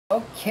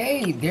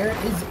Okay, there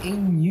is a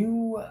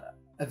new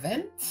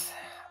event.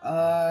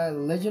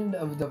 Legend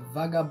of the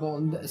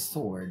Vagabond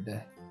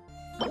Sword.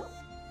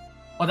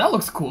 Oh, that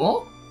looks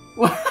cool.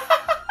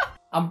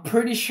 I'm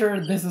pretty sure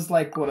this is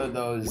like one of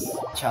those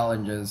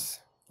challenges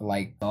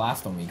like the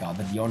last one we got,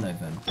 the Diona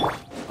event.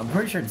 I'm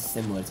pretty sure it's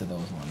similar to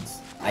those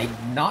ones. I'm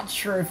not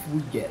sure if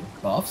we get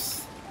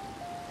buffs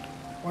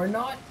or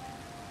not.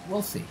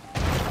 We'll see.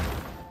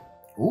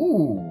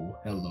 Ooh,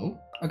 hello.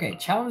 Okay,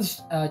 challenge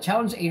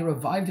a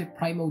revived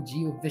Primo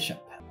Geo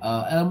Bishop.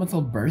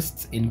 Elemental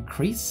bursts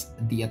increase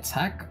the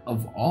attack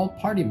of all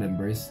party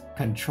members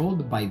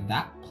controlled by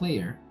that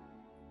player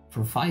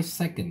for 5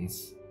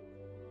 seconds.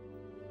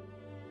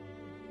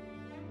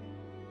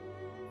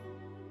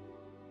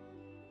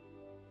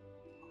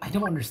 I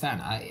don't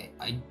understand.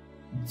 I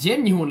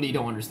genuinely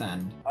don't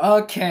understand.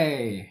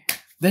 Okay,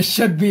 this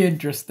should be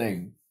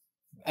interesting.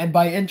 And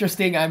by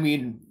interesting, I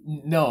mean,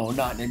 no,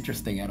 not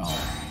interesting at all.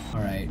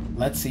 Alright,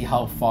 let's see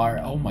how far.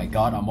 Oh my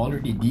god, I'm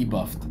already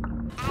debuffed.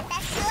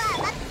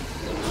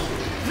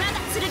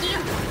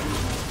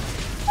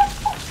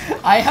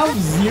 I have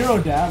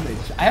 0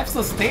 damage. I have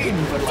sustain,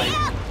 but like,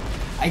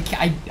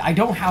 I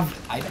don't have.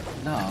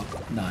 No.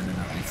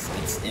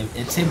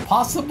 It's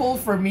impossible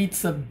for me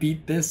to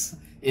beat this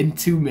in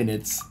 2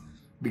 minutes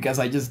because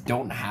I just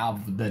don't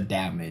have the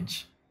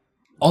damage.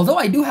 Although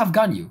I do have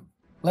Ganyu.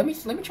 Let me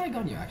try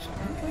Ganyu actually.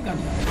 Let me try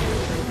Ganyu.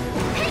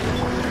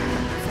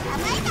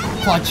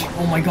 Clutch.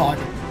 Oh my god.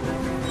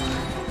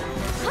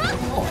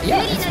 Oh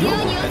yeah, it's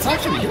doable. It's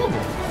actually doable.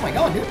 Oh my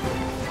god, dude.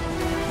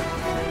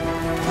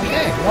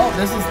 Okay, well,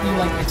 this is the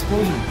like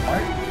explosion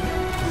part.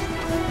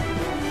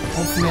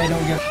 Hopefully I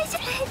don't get.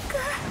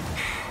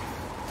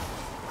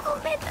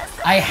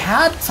 I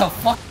had to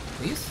fuck.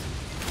 Please.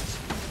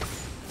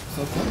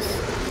 So close.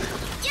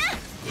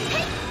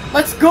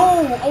 Let's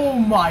go! Oh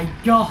my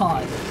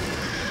god.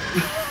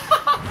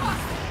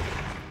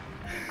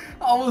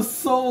 I was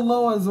so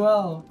low as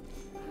well.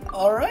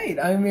 All right,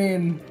 I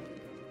mean,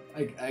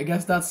 I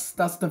guess that's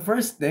the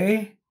first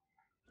day.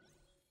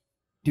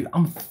 Dude,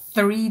 I'm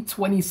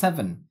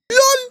 327.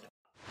 LOL!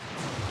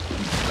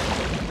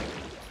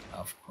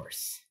 Of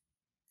course.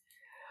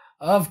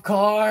 Of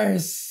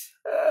course!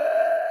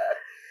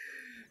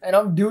 And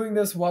I'm doing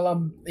this while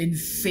I'm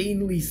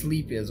insanely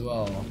sleepy as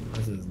well.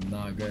 This is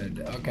not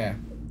good. Okay.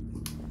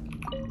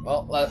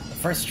 Well,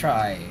 first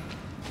try.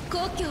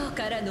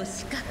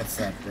 What's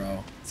that,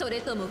 bro?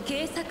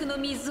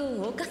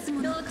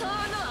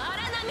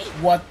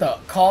 What the?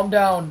 Calm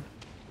down.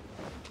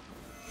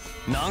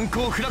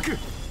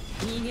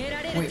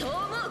 Wait.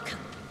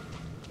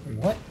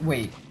 What?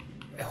 Wait.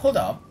 Hold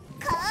up.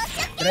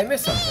 Did I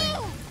miss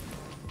something?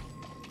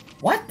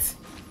 What?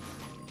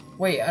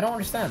 Wait, I don't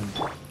understand.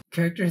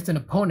 Character is an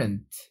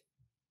opponent.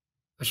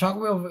 A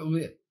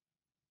shockwave.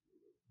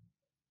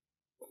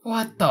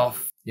 What the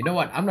f? You know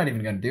what? I'm not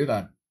even gonna do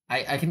that.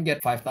 I can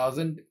get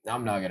 5,000.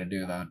 I'm not gonna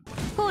do that.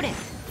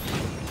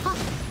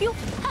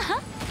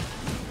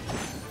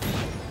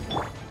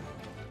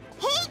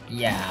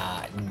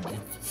 Yeah.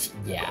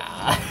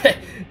 Yeah.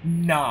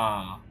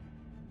 Nah.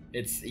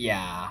 It's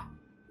yeah.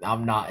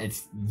 I'm not.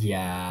 It's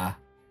yeah.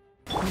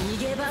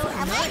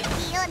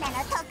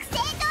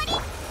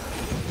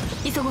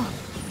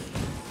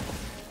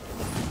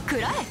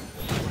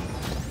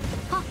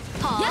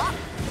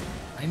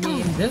 I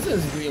mean, this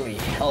is really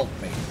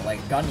helping.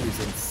 Like, Ganyu's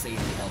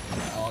insanely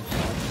helping. Oh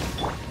god.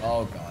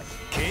 Oh god.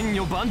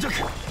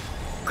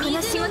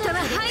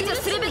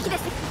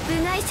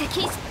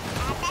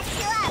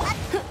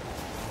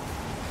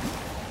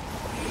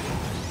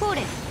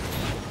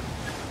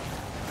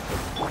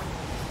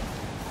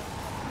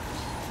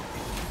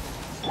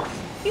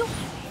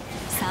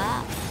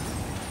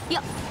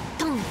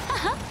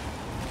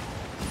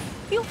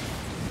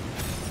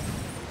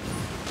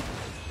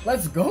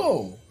 Let's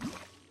go!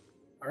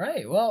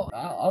 Alright, well,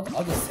 I'll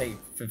just say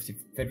 50.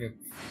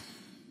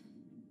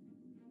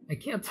 I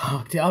can't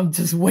talk, dude. I'm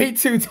just way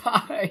too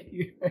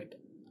tired.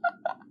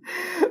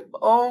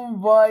 Oh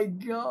my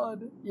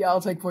god. Yeah,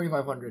 I'll take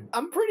 4,500.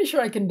 I'm pretty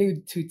sure I can do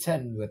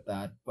 210 with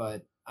that,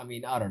 but I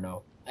mean, I don't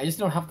know. I just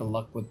don't have the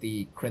luck with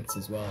the crits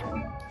as well.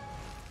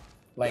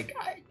 Like,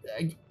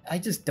 I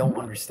just don't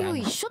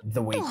understand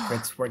the way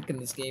crits work in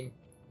this game.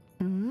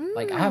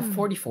 Like, I have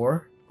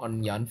 44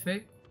 on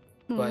Yanfei,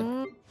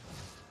 but...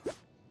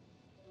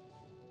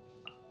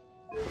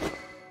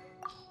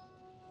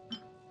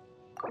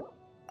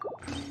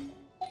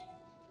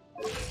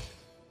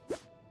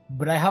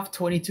 But I have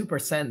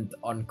 22%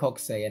 on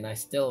Kokusei and I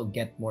still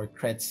get more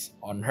crits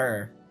on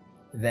her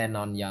than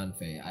on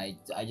Yanfei.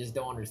 I just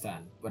don't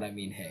understand. But I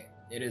mean, hey,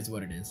 it is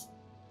what it is.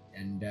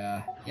 And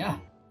yeah,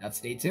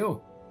 that's day 2.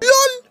 LOL!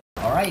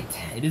 Alright,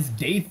 it is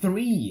day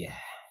 3.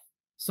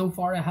 So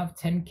far I have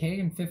 10k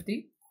and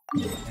 50.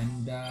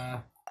 And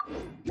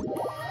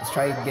let's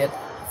try to get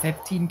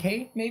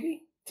 15k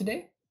maybe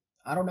today?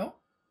 I don't know.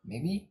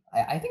 Maybe?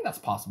 I think that's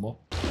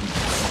possible.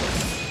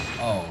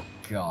 Oh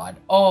god.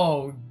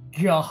 Oh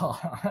god.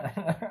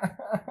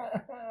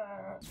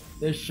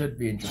 This should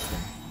be interesting.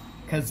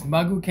 Because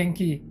Magu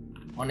Kenki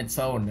on its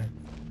own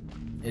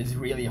is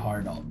really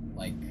hard on,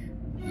 like,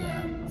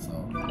 yeah,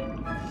 so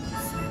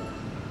let's see.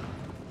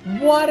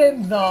 What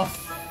in the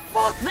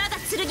fuck? Can I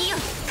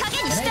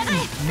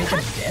even make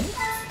a dent?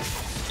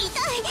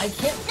 I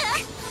can't.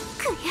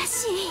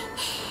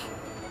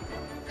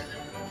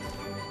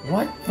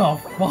 What the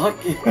fuck?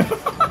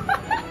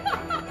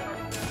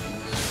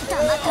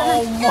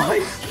 Oh my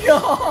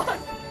god!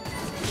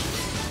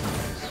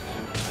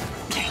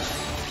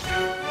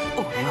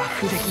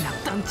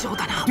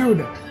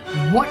 Dude,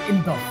 what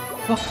in the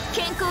fuck?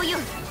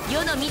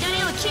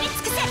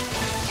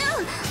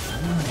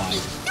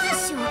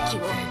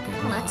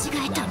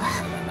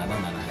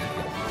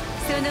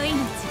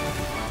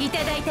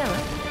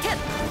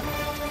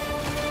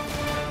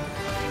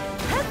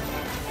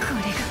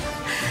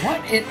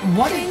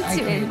 What is I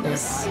hate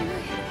this? Oh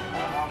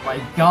my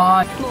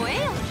god.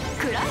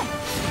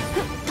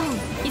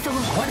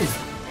 What is,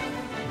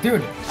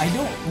 dude, I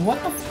don't,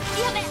 what the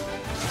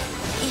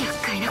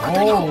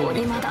oh,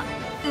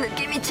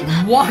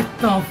 what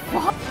the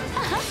fuck?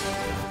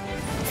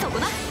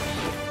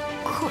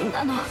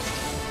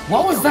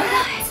 What was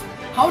that?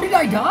 How did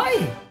I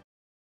die?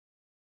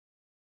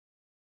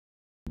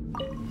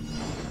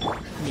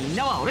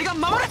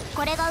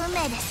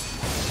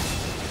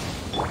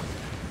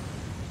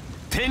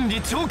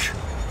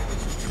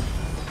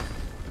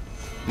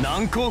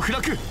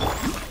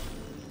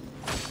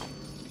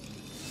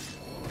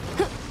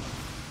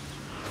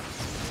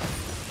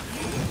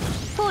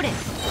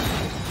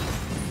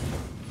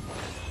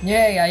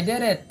 Yay, I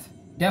did it!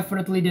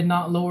 Definitely did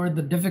not lower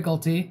the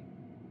difficulty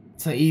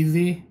to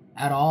easy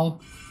at all.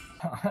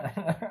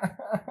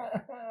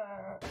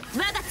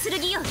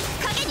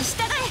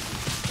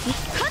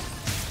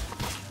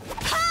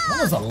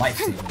 What was a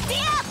lifesaver?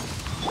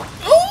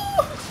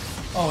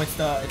 Oh, it's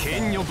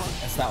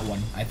that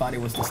one. I thought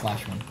it was the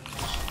slash one.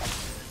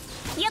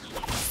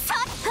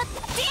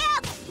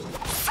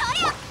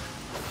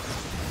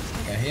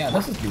 Okay, yeah,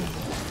 this is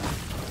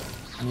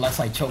doable. Unless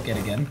I choke it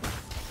again,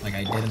 like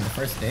I did in the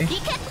first day.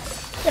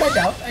 But I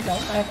doubt. I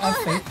have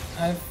faith.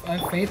 I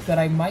have faith that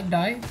I might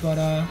die, but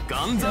well,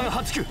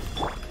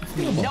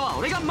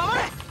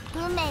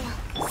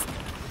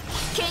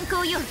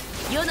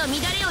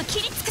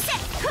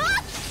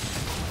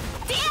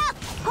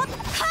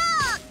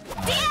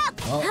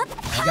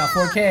 I got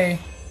 4K.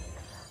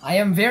 I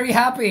am very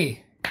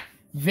happy.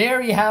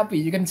 Very happy.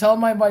 You can tell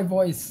by my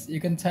voice. You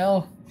can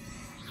tell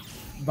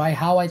by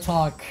how I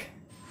talk.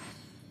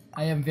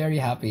 I am very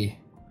happy.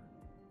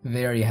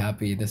 Very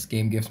happy. This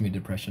game gives me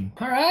depression.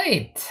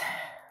 Alright.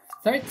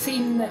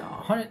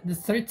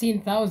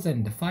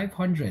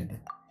 13,500.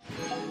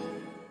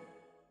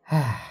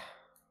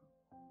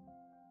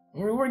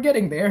 We're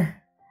getting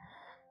there.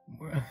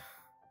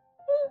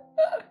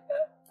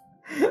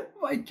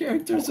 My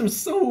characters are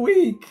so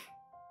weak.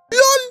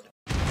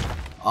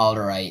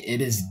 Alright,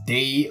 it is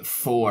day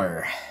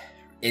 4.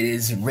 It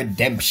is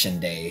redemption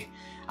day.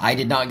 I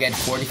did not get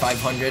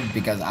 4,500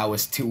 because I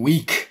was too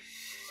weak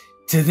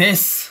to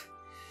this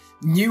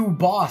new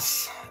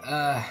boss.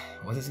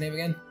 What's his name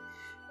again?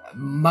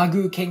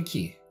 Magu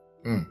Kenki.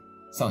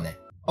 So ne.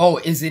 Oh,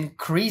 is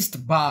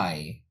increased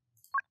by.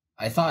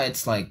 I thought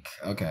it's like,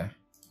 okay.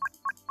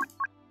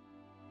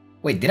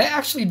 Wait, did I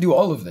actually do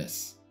all of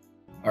this?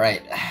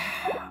 Alright.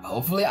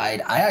 Hopefully, I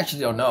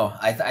actually don't know.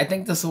 I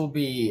think this will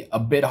be a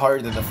bit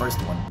harder than the first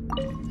one.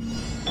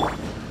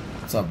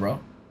 What's up, bro?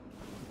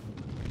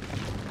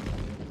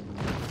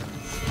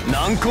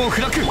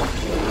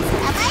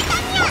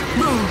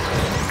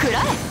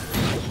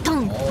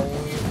 Oh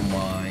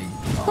my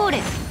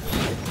god.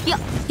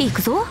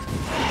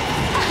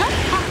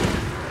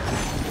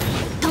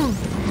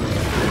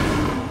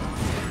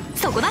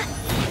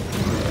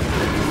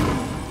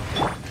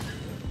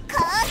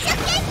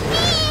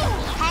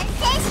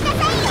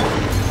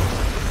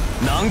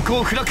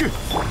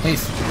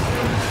 Please.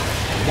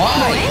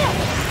 Why?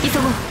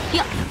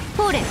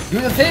 Do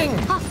the thing!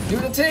 Do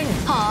the thing!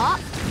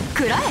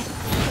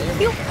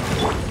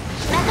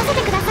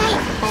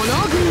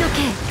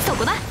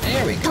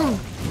 There we go.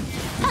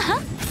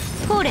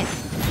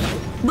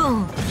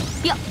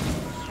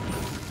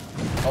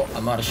 Oh,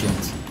 I'm out of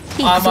shields.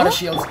 I'm out of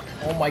shields.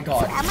 Oh my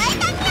god.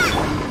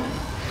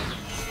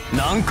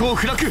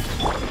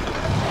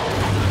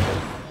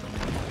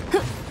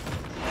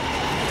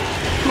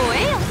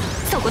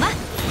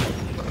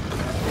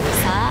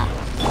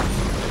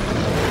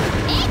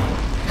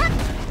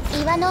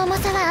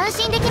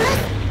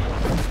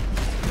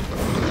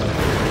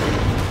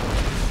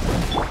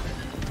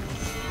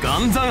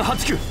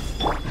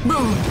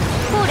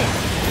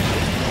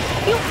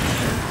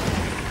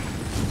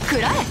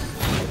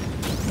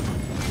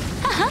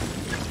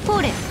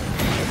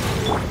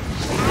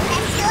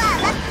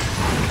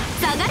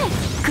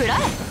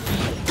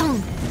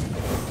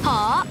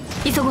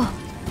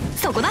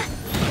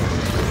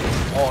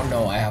 Oh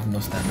no, I have no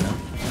stamina.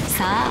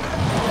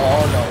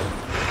 Oh no.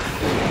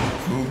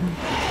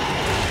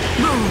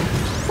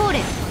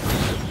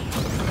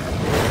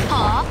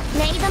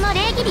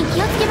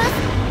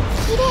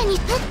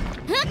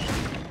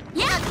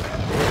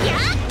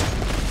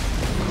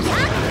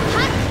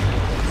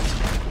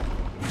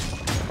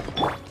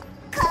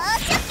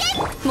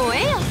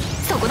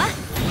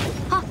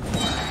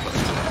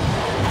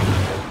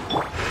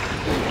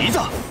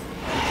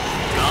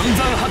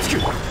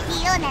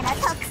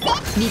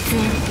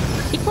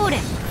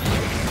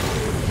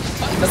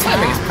 The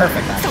timing is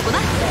perfect, actually.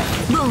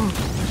 No!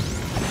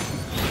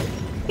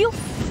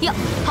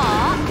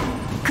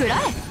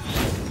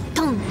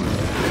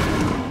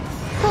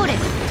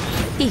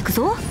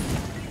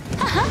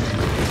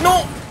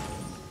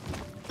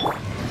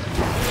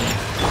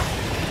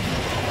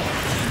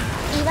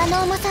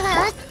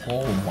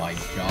 Oh my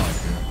god.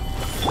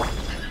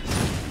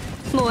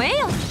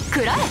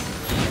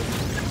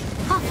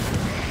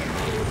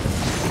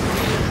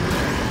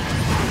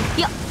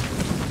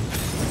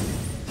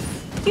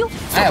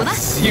 I have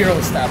zero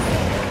stamina.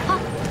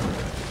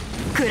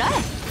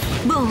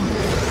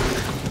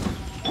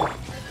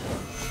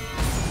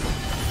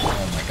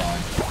 Oh my god.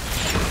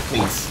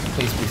 Please,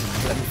 please, please,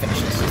 let me finish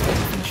this. Just let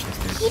me finish this,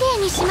 dude.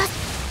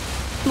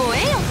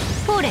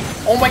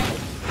 Oh my...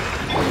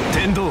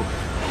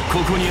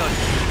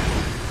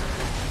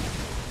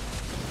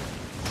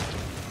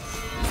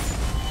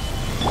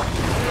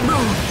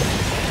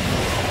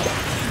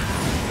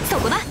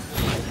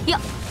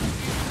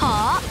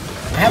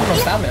 I have no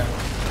stamina.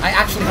 I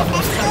actually have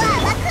no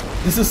stamina.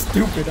 This is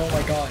stupid, oh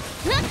my god.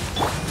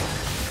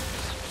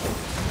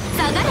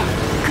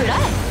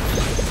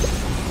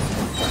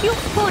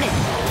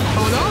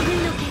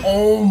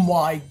 Oh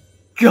my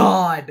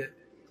god.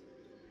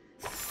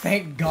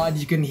 Thank god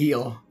you can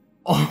heal.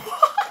 Oh,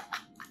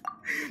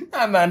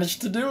 I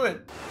managed to do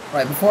it.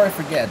 Right, before I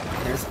forget,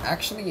 there's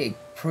actually a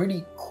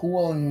pretty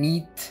cool,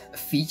 neat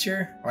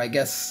feature, or I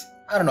guess,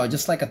 I don't know,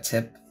 just like a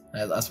tip,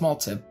 a small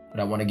tip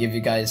that I want to give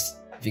you guys.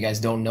 If you guys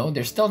don't know,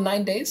 there's still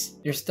 9 days.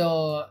 There's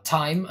still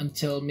time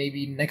until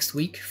maybe next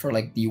week for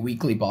like the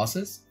weekly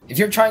bosses. If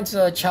you're trying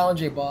to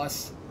challenge a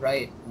boss,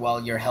 right,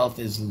 while your health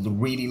is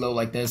really low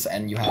like this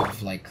and you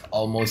have like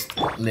almost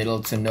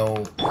little to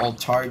no ult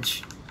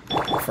charge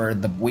for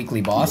the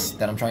weekly boss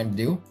that I'm trying to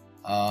do,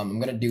 I'm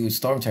gonna do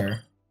Storm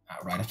Terror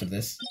right after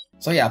this.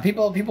 So yeah,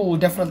 people will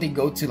definitely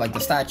go to like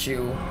the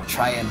statue,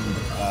 try and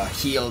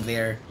heal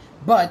there.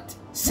 But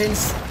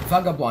since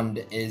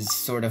Vagabond is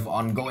sort of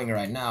ongoing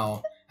right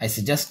now, I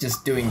suggest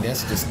just doing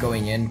this, just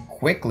going in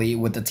quickly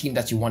with the team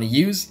that you want to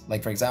use.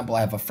 Like for example,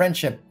 I have a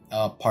friendship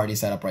party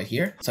set up right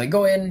here. So I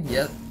go in,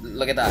 yeah,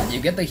 look at that.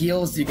 You get the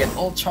heals, you get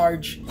ult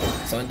charge.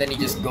 So and then you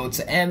just go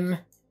to M,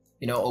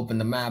 you know, open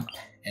the map,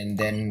 and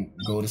then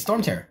go to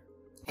Storm Terror.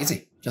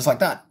 Easy, just like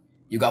that.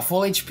 You got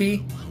full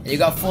HP, and you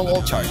got full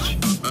ult charge.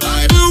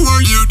 I don't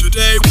want you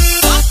today.